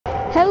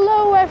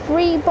Hello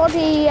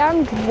everybody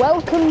and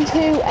welcome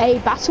to a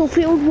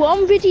Battlefield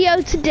 1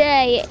 video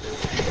today.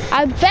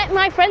 I bet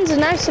my friends are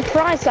now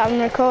surprised that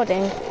I'm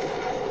recording.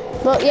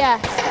 But yeah,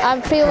 I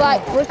feel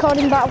like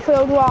recording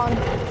Battlefield 1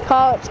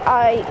 because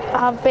I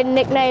have been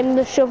nicknamed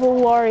the Shovel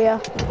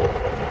Warrior.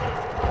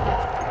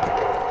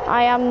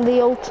 I am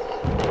the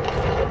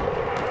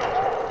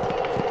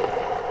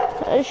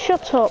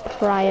shut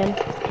up, Ryan.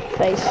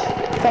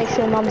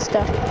 Facial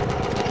monster.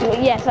 Well,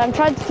 yes, I'm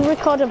trying to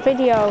record a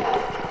video.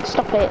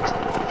 Stop it.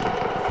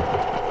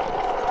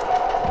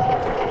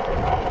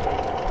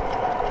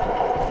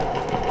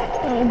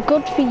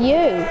 Good for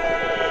you.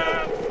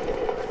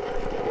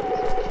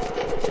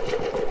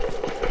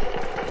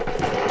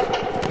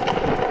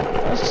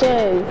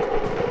 So,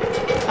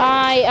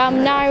 I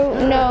am now,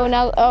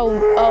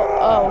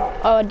 oh,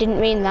 I didn't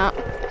mean that.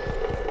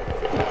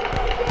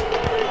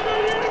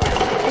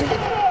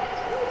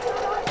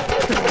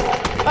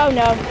 Oh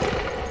no.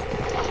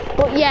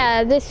 But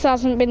yeah, this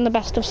hasn't been the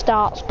best of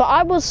starts, but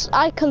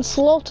I can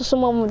slaughter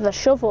someone with a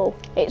shovel.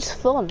 It's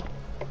fun.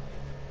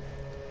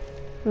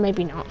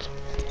 Maybe not.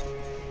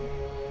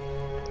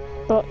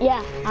 But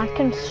yeah,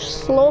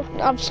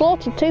 I've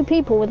slaughtered 2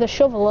 people with a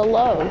shovel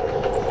alone.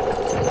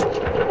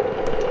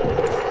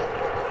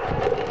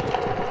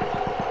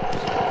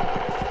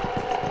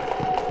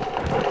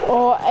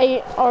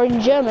 Or in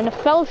German, a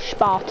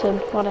Feldspaten,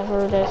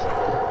 whatever it is.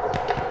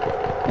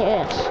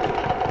 Yes.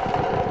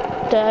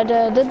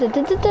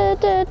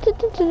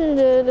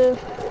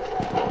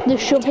 The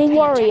Shovel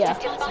Warrior.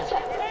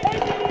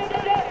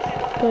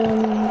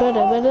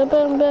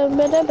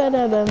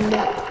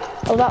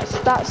 Oh, that's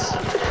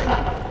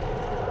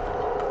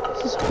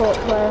a support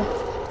player.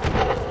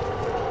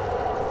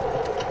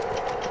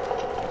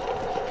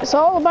 It's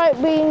all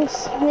about being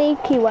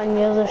sneaky when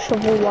you're the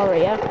Shovel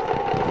Warrior.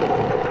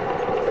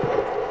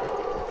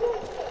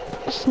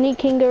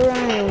 Sneaking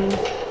around.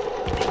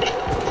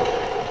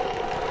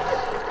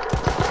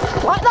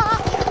 Like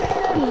that!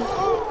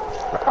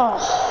 Oh,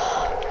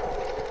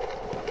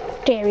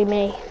 dearie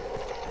me.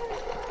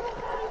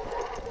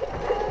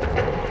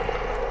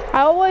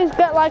 I always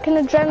get like an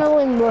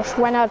adrenaline rush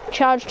when I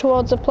charge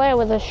towards a player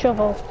with a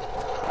shovel.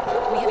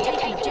 We have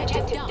taken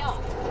objective Duff.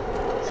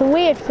 It's a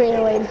weird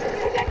feeling.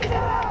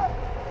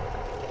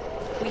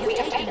 We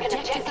have taken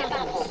objective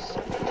Apples.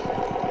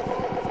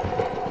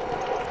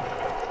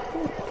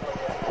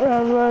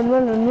 Run, run,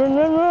 run, run, run,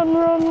 run, run,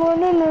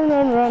 run, run, run,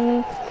 run, run.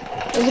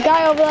 There's a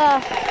guy over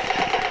there.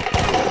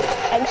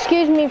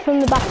 Excuse me from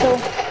the battle.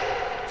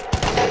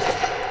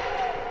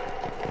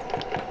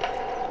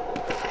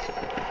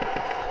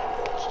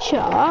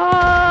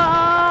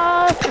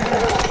 Charge!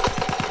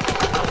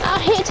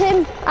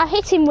 I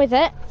hit him with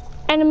it.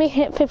 Enemy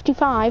hit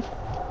 55.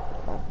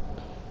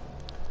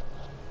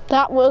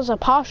 That was a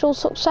partial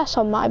success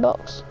on my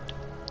box.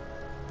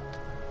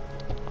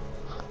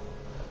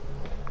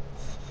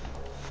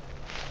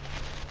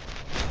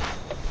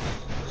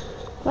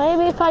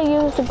 Maybe if I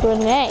used a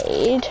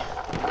grenade.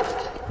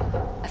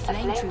 A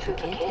flame trooper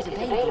kit is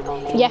available.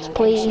 Yes,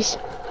 please.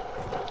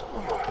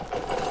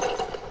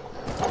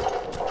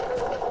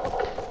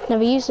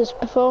 Never used this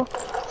before.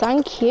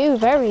 Thank you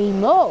very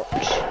much.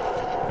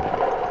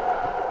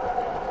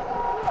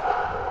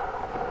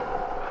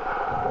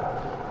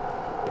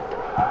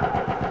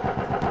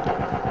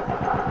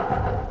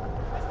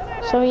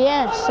 So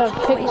yes, I've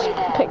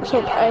picked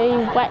up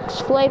a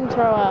Wex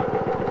flamethrower.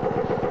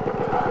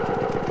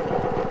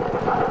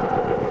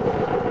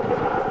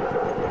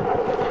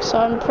 So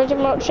I'm pretty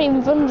much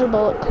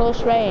invulnerable at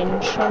close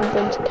range. I'm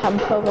going to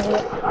camp over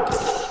here.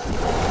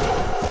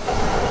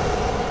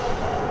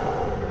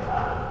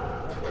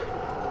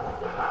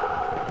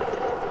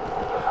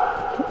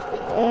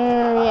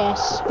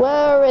 Yes,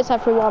 where is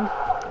everyone?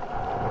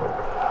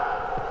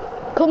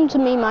 Come to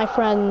me, my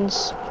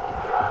friends.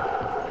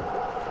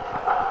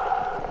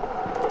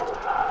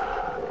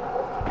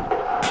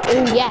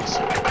 Oh yes.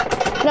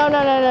 No.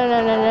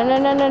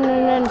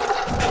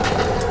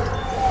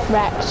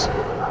 Rex.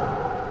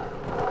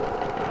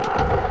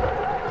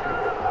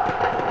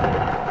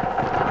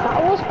 That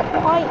was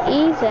quite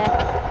easy.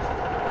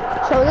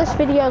 So this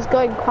video is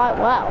going quite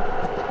well.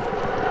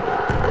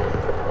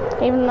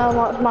 Even though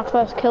that's my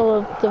first kill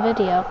of the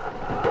video.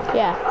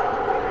 Yeah.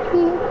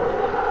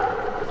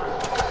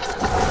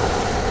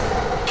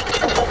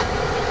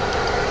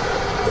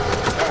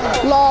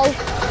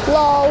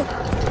 Lol.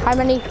 How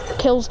many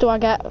kills do I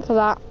get for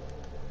that?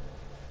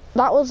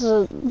 That was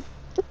a...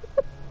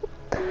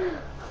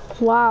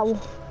 Wow.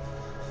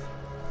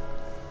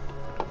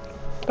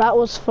 That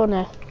was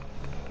funny.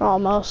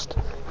 Almost.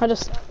 I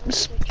just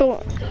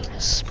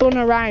spun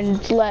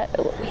around,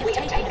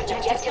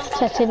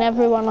 setting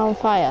everyone on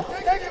fire.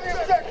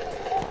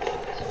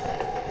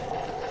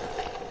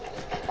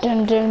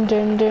 Dun dun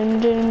dun dun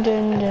dun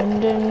dun dun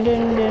dun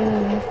dun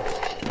dun.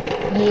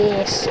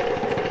 Yes.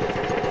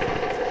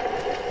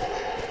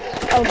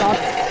 Oh god.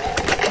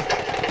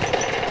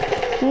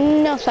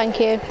 No, thank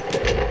you.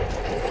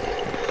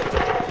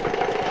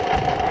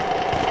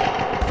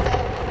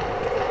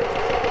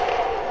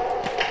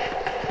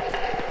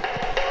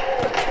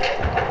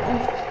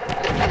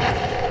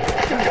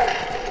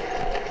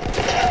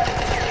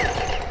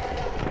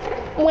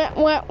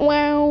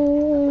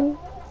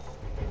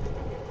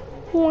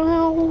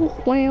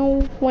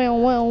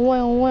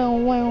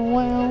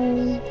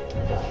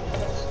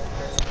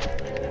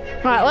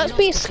 Right, let's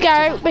be a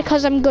scout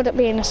because I'm good at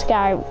being a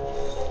scout.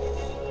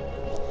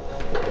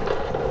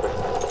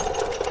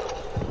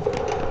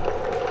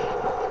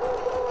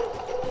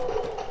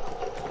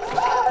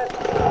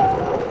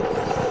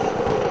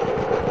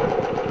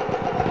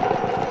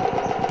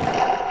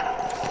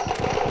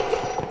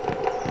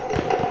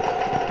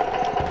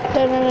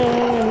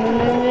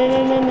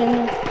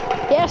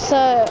 Yes,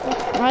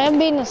 I am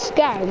being a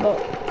scout, but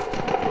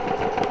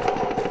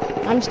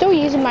I'm still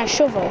using my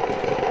shovel.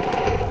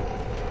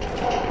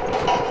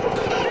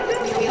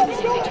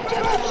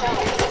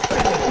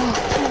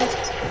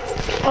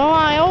 Oh,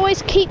 I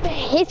always keep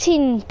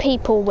hitting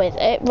people with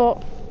it,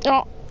 but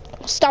not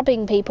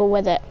stabbing people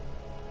with it.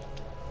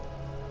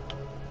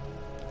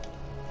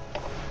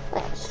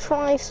 Let's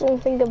try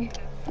something.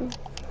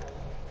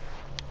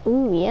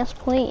 Ooh, yes,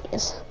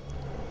 please.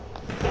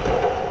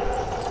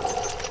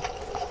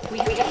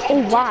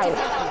 Oh, wow.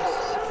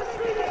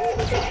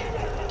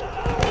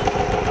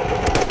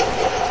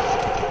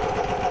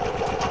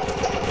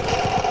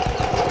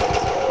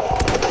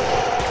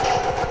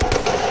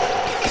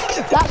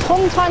 That's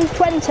 1 times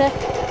 20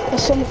 or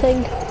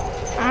something.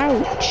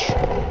 Ouch.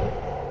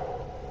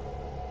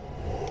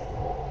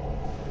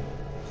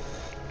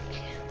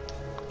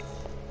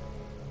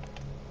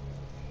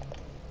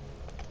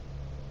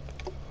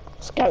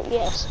 Scout,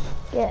 yes.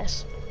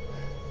 Yes.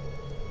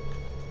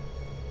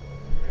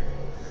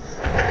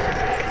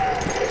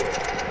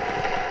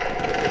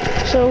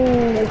 So,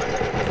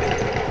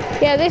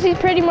 yeah, this is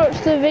pretty much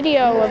the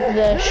video of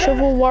the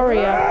Shovel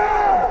Warrior.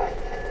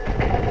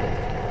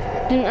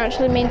 Didn't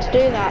actually mean to do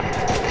that.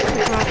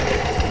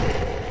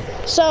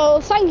 So,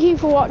 thank you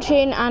for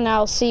watching, and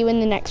I'll see you in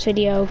the next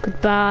video.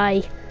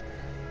 Goodbye.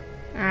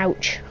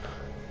 Ouch.